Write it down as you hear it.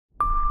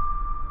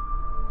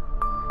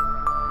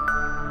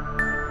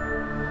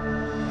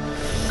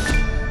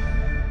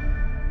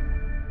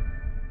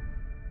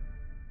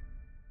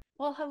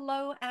Well,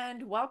 hello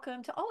and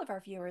welcome to all of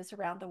our viewers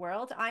around the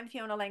world. I'm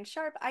Fiona Lang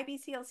Sharp,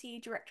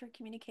 IBCLC Director of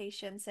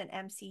Communications and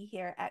MC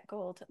here at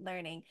Gold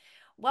Learning.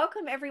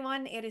 Welcome,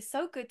 everyone. It is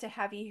so good to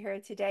have you here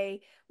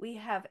today. We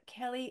have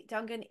Kelly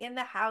Dungan in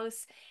the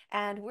house,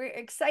 and we're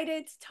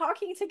excited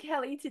talking to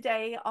Kelly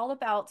today all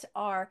about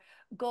our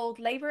Gold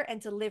Labor and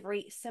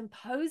Delivery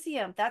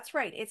Symposium. That's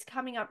right, it's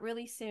coming up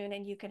really soon,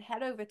 and you can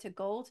head over to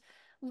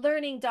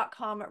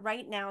goldlearning.com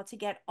right now to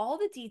get all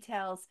the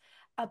details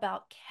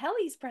about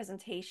Kelly's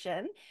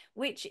presentation,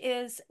 which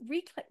is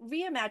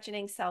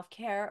reimagining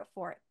self-care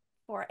for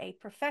a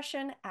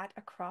profession at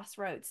a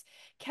crossroads.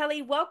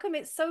 Kelly, welcome.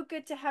 It's so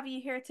good to have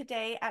you here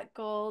today at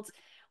Gold.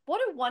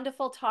 What a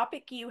wonderful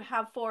topic you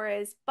have for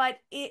us, but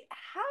it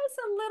has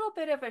a little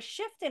bit of a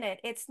shift in it.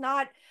 It's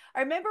not, I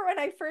remember when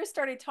I first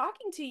started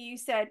talking to you, you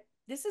said,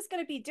 this is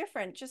going to be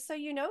different, just so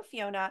you know,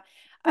 Fiona.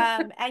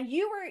 And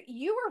you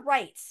were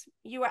right.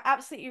 You were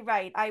absolutely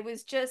right. I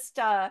was just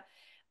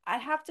I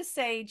have to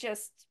say,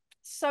 just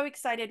so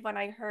excited when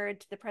I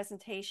heard the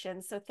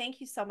presentation. So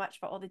thank you so much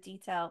for all the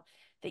detail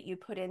that you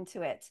put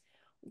into it.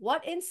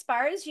 What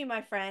inspires you,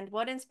 my friend?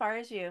 What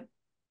inspires you?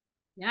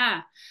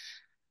 Yeah.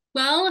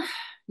 Well,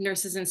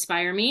 nurses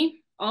inspire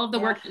me. All of the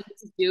Yeah. work that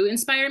nurses do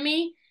inspire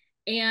me,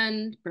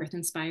 and birth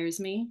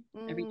inspires me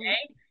every Mm, day.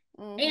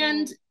 mm-hmm.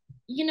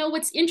 And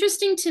what's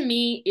interesting to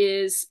me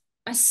is,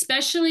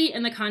 especially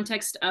in the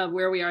context of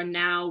where we are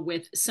now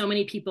with so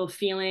many people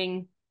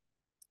feeling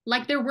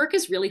like their work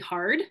is really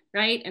hard,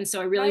 right? And so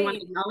I really want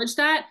Right. to acknowledge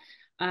that.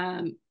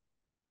 Um,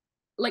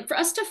 like for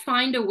us to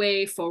find a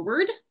way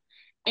forward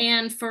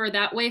and for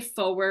that way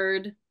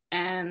forward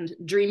and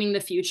dreaming the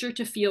future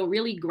to feel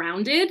really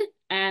grounded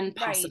and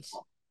Right.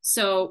 possible.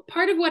 So,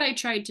 part of what I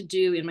tried to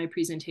do in my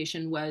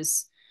presentation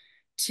was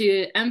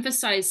to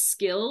emphasize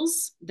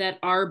skills that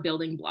are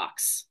building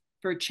blocks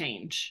for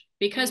change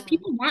because Mm,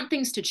 people want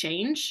things to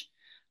change.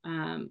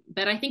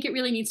 But I think it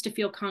really needs to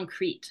feel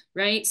concrete,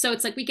 right? So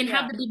it's like we can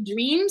have yeah. the big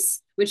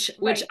dreams, which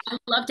Right. I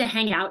love to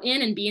hang out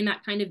in and be in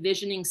that kind of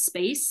visioning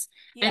space.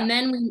 Yeah. And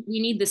then we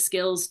need the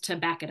skills to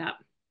back it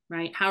up,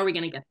 right? How are we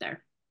going to get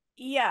there?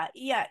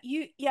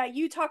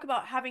 You talk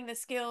about having the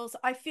skills.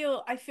 I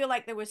feel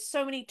like there was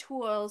so many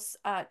tools,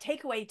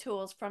 takeaway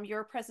tools from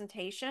your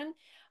presentation.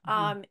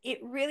 Mhm. It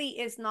really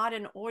is not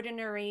an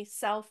ordinary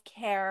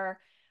self-care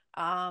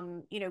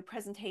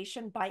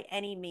presentation by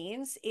any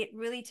means. It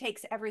really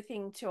takes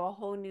everything to a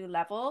whole new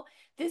level.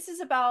 This is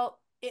about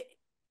it,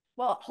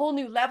 well, a whole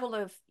new level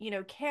of,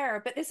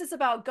 care, but this is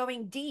about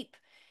going deep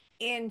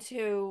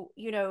into,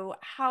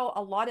 how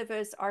a lot of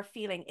us are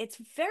feeling. It's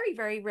very,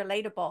 very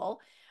relatable.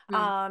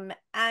 Mm,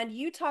 And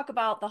you talk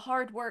about the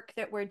hard work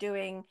that we're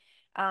doing.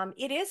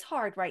 It is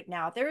hard right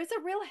now. There is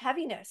a real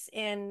heaviness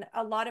in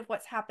a lot of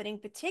what's happening,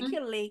 mm,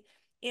 particularly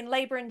in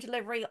labor and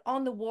delivery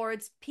on the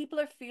wards. People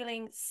are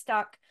feeling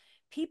stuck.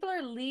 People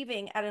are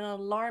leaving at an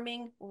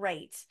alarming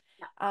rate.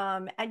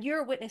 And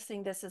you're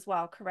witnessing this as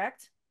well,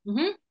 correct?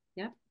 mhm.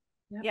 Yep.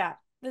 Yep. Yeah,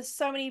 there's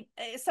so many,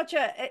 it's such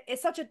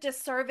a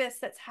disservice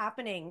that's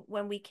happening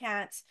when we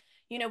can't,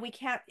 we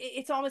can't,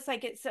 it's almost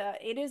like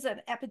it is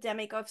an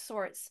epidemic of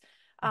sorts.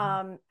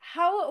 Mhm.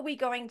 How are we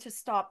going to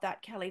stop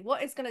that, Kelly?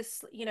 What is going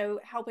to,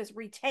 help us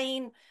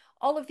retain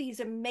all of these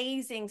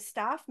amazing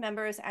staff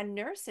members and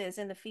nurses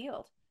in the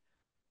field?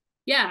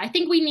 Yeah, I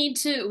think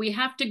we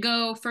have to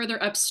go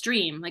further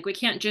upstream. Like we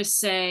can't just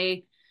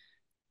say,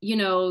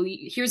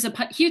 here's a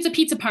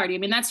pizza party. I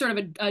mean, that's sort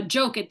of a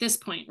joke at this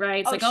point,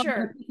 right? It's Oh, like, oh,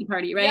 sure. a pizza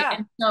party, right? Yeah.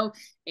 And so,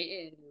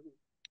 eh,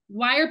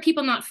 why are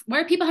people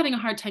having a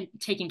hard time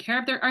taking care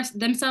of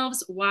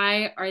themselves?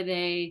 Why are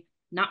they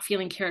not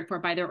feeling cared for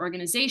by their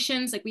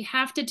organizations? Like we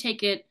have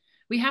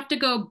to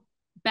go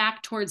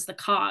back towards the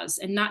cause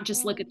and not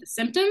just look at Mm, the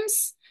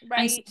symptoms.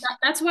 And so right.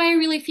 that's why I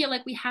really feel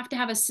like we have to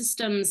have a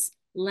systems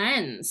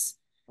lens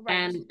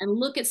Right. and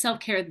look at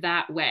self-care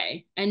that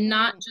way and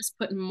not Mm, just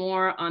put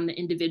more on the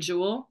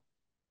individual,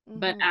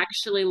 but mm-hmm.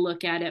 actually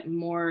look at it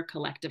more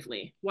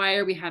collectively. Why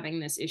are we having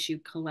this issue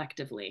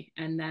collectively?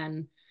 And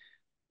then,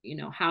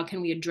 how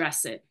can we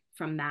address it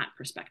from that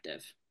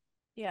perspective?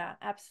 Yeah,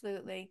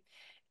 absolutely.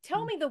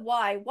 Tell me the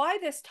why. Why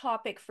this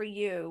topic for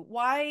you?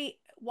 Why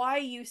are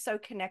you so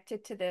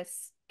connected to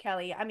this,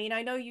 Kelly? I mean,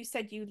 I know you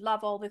said you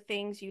love all the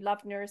things, you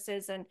love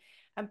nurses and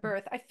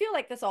birth. I feel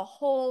like there's a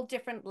whole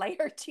different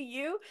layer to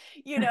you,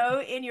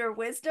 in your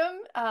wisdom,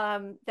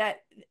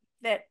 that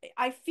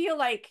I feel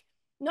like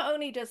not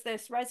only does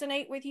this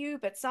resonate with you,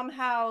 but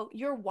somehow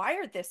you're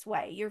wired this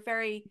way. You're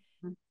very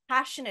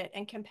passionate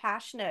and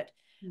compassionate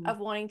Mm-hmm. of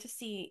wanting to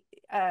see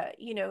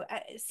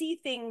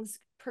things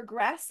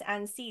progress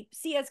and see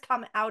us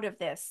come out of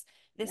this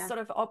Yeah. sort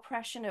of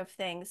oppression of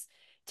things.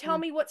 Tell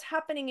Mm. me what's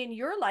happening in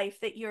your life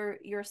that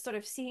you're sort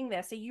of seeing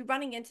this. Are you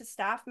running into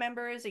staff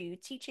members? Are you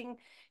teaching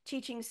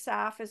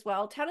staff as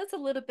well? Tell us a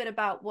little bit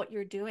about what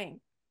you're doing.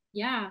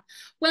 Yeah.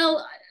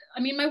 Well,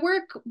 I mean, my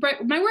work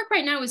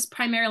right now is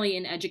primarily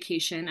in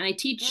education. Mm, I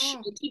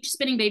teach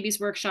spinning babies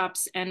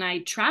workshops and I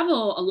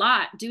travel a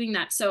lot doing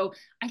that. So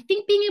I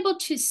think being able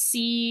to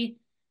see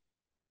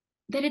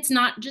that it's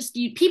not just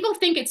you. People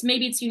think it's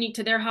unique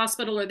to their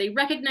hospital, or they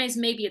recognize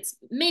maybe it's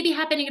maybe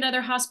happening at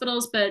other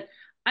hospitals, but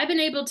I've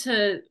been able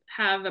to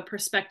have a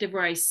perspective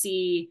where I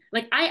see,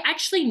 like, I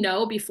actually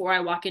know before I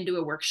walk into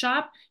a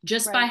workshop,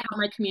 just by Right. how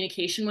my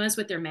communication was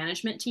with their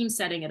management team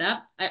setting it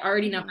up, I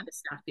already know how Mm-hmm. the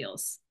staff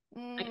feels.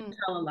 I can Mm.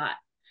 tell a lot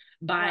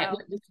by Wow.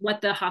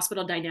 what the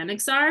hospital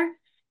dynamics are Right.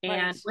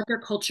 and what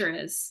their culture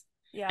is.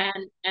 Yeah.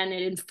 And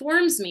it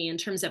informs me in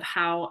terms of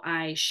how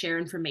I share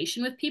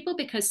information with people,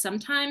 because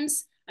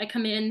sometimes I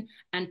come in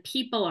and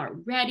people are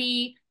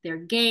ready, they're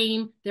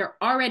game, they're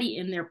already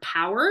in their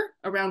power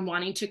around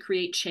wanting to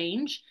create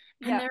change.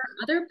 And Yeah. there are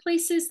other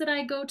places that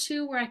I go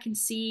to where I can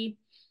see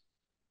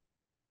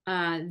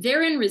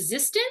they're in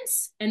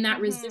resistance, and that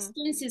Mm-hmm.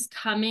 resistance is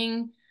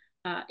coming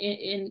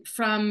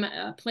from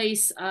a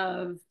place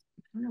of,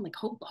 I don't know, like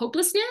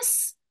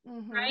hopelessness,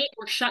 Mm-hmm. right?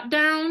 Or shut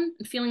down,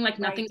 and feeling like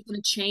Right. nothing's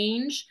going to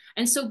change.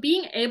 And so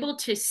being able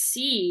to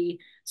see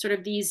sort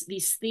of these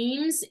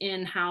themes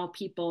in how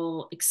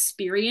people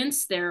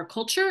experience their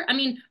culture. I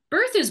mean,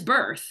 birth is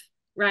birth,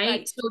 right?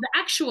 Right. So the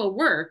actual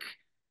work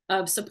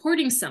of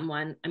supporting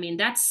someone, I mean,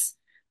 that's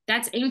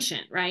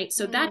ancient, right?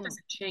 So that Mm.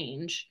 doesn't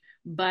change,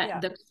 but Yeah.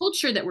 the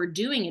culture that we're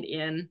doing it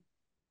in,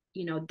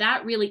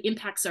 that really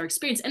impacts our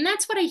experience. And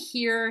that's what I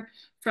hear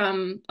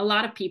from a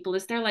lot of people,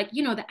 is they're like,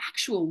 the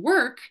actual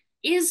work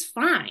is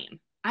fine,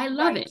 I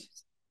love Right. it,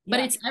 but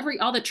Yeah. it's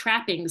all the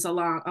trappings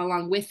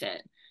along with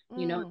it,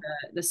 Mm.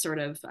 the sort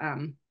of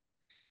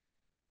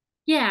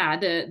yeah,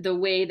 the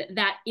way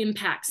that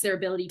impacts their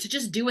ability to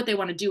just do what they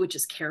want to do, which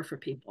is care for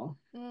people.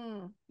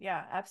 Mm.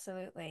 Yeah,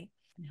 absolutely.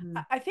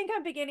 Mhm. I think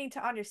I'm beginning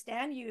to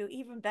understand you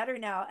even better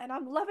now, and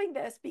I'm loving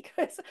this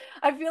because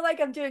I feel like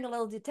I'm doing a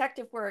little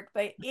detective work.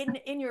 But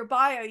in your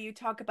bio, you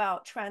talk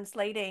about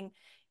translating,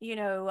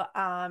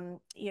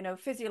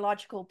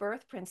 physiological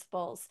birth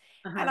principles,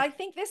 and Uh-huh. I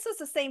think this is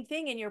the same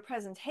thing in your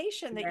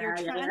presentation that you're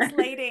Yeah,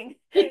 translating.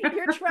 yeah.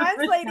 You're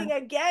translating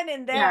again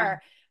in Yeah.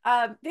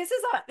 there. This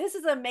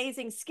is an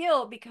amazing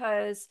skill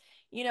because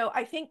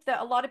I think that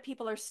a lot of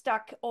people are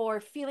stuck or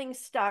feeling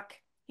stuck,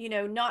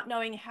 not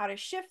knowing how to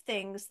shift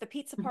things. The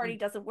pizza party Mhm.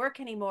 doesn't work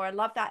anymore. I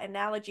love that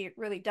analogy. It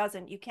really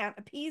doesn't. You can't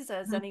appease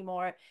us Mhm.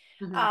 anymore.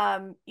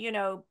 Mhm.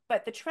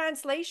 But the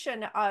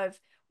translation of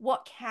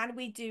what can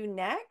we do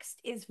next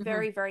is Mhm.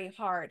 very, very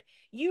hard.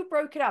 You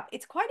broke it up.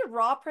 It's quite a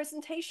raw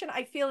presentation,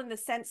 I feel, in the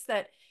sense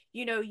that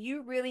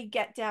you really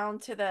get down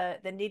to the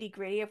nitty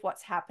gritty of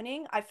what's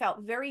happening. I felt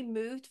very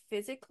moved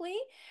physically.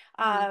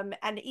 Mhm.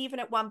 And even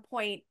at one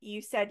point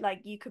you said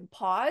like you could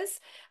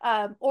pause,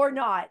 or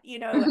not,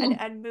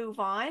 and move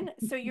on.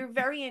 So you're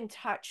very in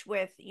touch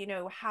with,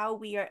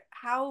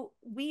 how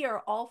we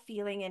are all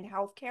feeling in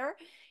healthcare,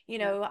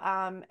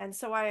 Yeah. and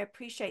so I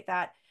appreciate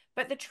that.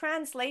 But the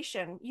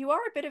translation, you are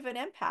a bit of an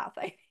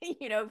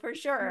empath, for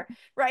sure,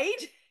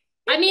 right?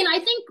 I mean, I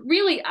think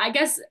really, I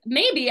guess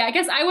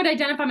I would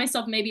identify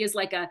myself maybe as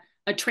like a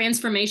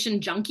transformation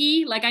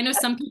junkie. Like, I know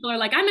some people are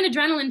like, I'm an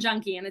adrenaline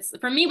junkie. And it's,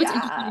 for me, what's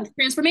interesting Yeah. is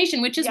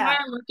transformation, which is why Yeah.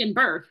 I work in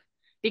birth,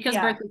 because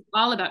birth Yeah. is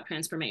all about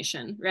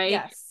transformation, right?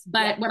 Yes.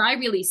 But Yeah. what I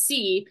really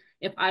see,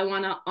 if I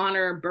want to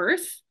honor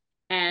birth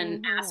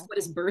and Mm-hmm. ask what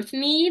does birth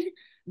need, Yeah.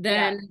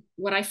 then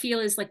what I feel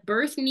is like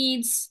birth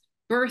needs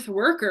birth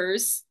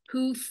workers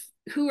who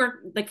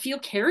are like feel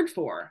cared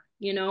for,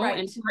 and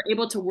Right. who are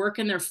able to work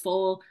in their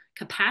full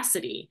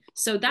capacity.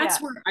 So that's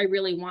Yeah. where I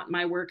really want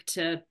my work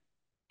to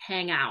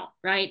hang out,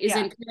 right? Is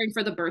Yeah. in caring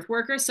for the birth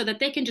workers so that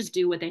they can just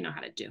do what they know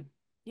how to do.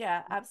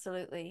 Yeah,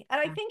 absolutely. And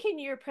I Yeah. think in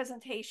your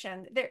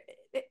presentation,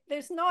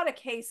 there's not a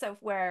case of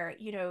where,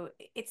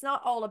 it's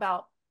not all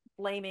about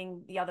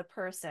blaming the other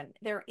person.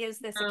 There is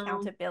this Um,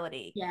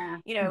 accountability, yeah.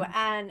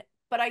 and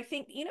but I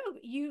think,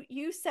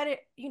 you said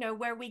it,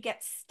 where we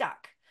get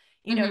stuck.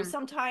 Hmm.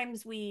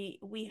 Sometimes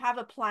we have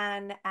a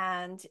plan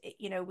and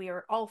we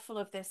are all full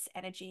of this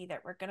energy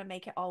that we're going to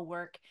make it all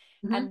work,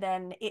 Hmm. and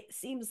then it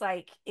seems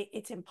like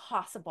it's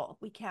impossible.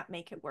 We can't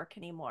make it work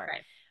anymore.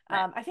 Right.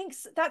 Right. I think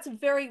that's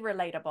very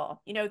relatable.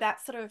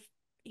 That sort of,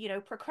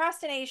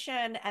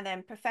 procrastination and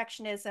then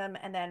perfectionism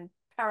and then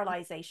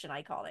paralyzation,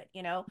 I call it,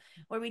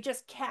 where we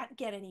just can't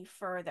get any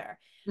further.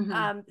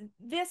 Hmm.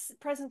 This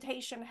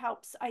presentation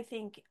helps, I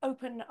think,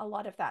 open a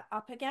lot of that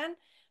up again.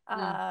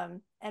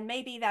 And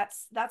maybe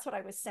that's what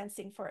I was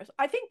sensing for us.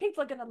 I think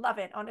people are going to love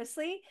it,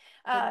 honestly,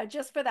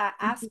 just for that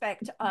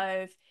aspect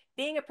of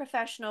being a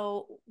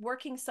professional,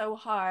 working so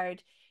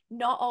hard,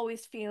 not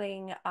always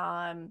feeling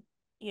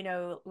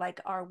like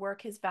our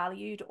work is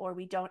valued or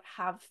we don't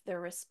have the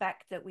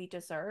respect that we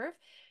deserve,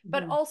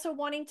 but Hmm. also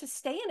wanting to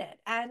stay in it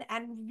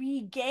and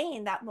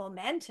regain that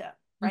momentum,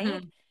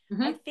 right? Hmm.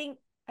 Hmm.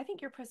 I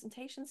think your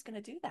presentation is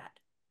going to do that.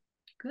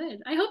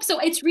 Good. I hope so.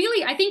 I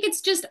think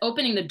it's just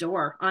opening the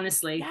door,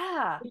 honestly,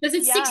 Yeah. because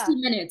it's Yeah. 60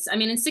 minutes. I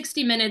mean, in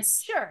 60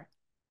 minutes, Sure.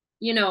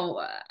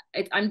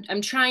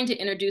 I'm trying to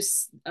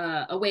introduce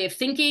a way of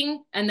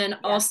thinking, and then Yes.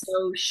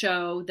 also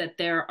show that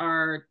there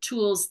are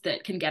tools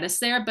that can get us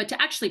there, but to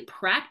actually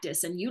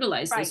practice and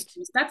utilize those Right.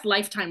 tools, that's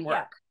lifetime Yeah.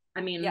 work.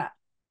 I mean, Yeah.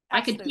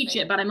 I could teach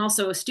it, Absolutely. but I'm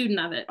also a student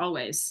of it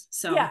always.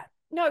 So Yeah.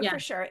 No, Yeah, for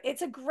sure.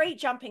 It's a great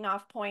jumping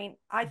off point.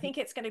 I think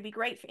it's going to be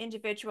great for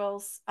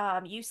individuals.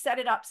 You set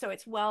it up so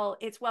it's well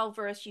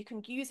versed. You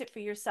can use it for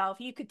yourself.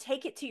 You could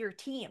take it to your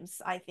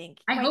teams, I think,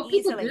 I quite hope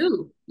people easily.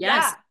 do. Yeah,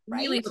 Yes,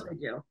 really right? hope they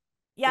do.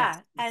 Yes.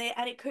 Yeah,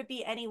 and it could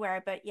be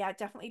anywhere, but yeah,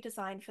 definitely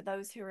designed for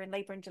those who are in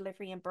labor and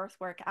delivery and birth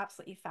work.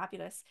 Absolutely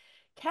fabulous.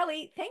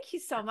 Kelly, thank you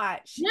so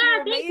much. Yeah,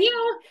 You're thank amazing.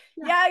 you.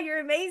 Yeah. Yeah, you're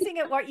amazing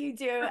at what you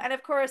do. And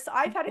of course,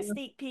 I've had a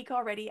sneak peek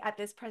already at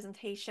this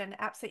presentation.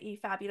 Absolutely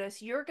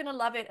fabulous. You're going to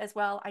love it as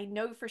well. I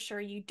know for sure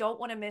you don't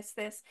want to miss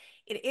this.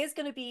 It is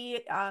going to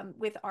be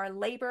with our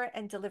labor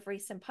and delivery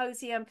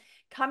symposium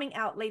coming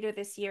out later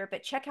this year,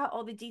 but check out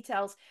all the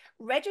details.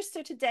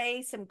 Register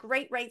today, some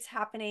great rates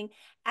happening.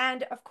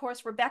 And of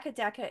course, Rebecca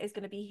Decker is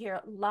going to be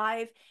here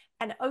live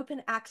and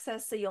open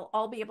access. So you'll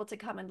all be able to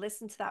come and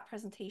listen to that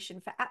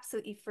presentation for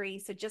absolutely free.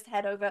 So just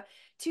head over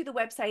to the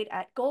website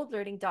at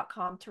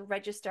goldlearning.com to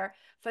register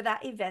for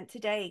that event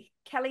today.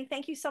 Kelly,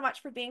 thank you so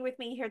much for being with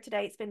me here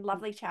today. It's been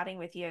lovely chatting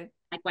with you.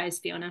 Likewise,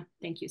 Fiona.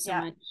 Thank you so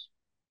Yeah. much.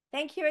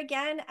 Thank you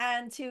again.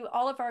 And to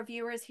all of our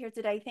viewers here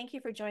today, thank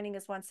you for joining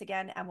us once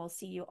again. And we'll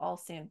see you all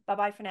soon. Bye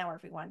bye for now,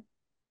 everyone.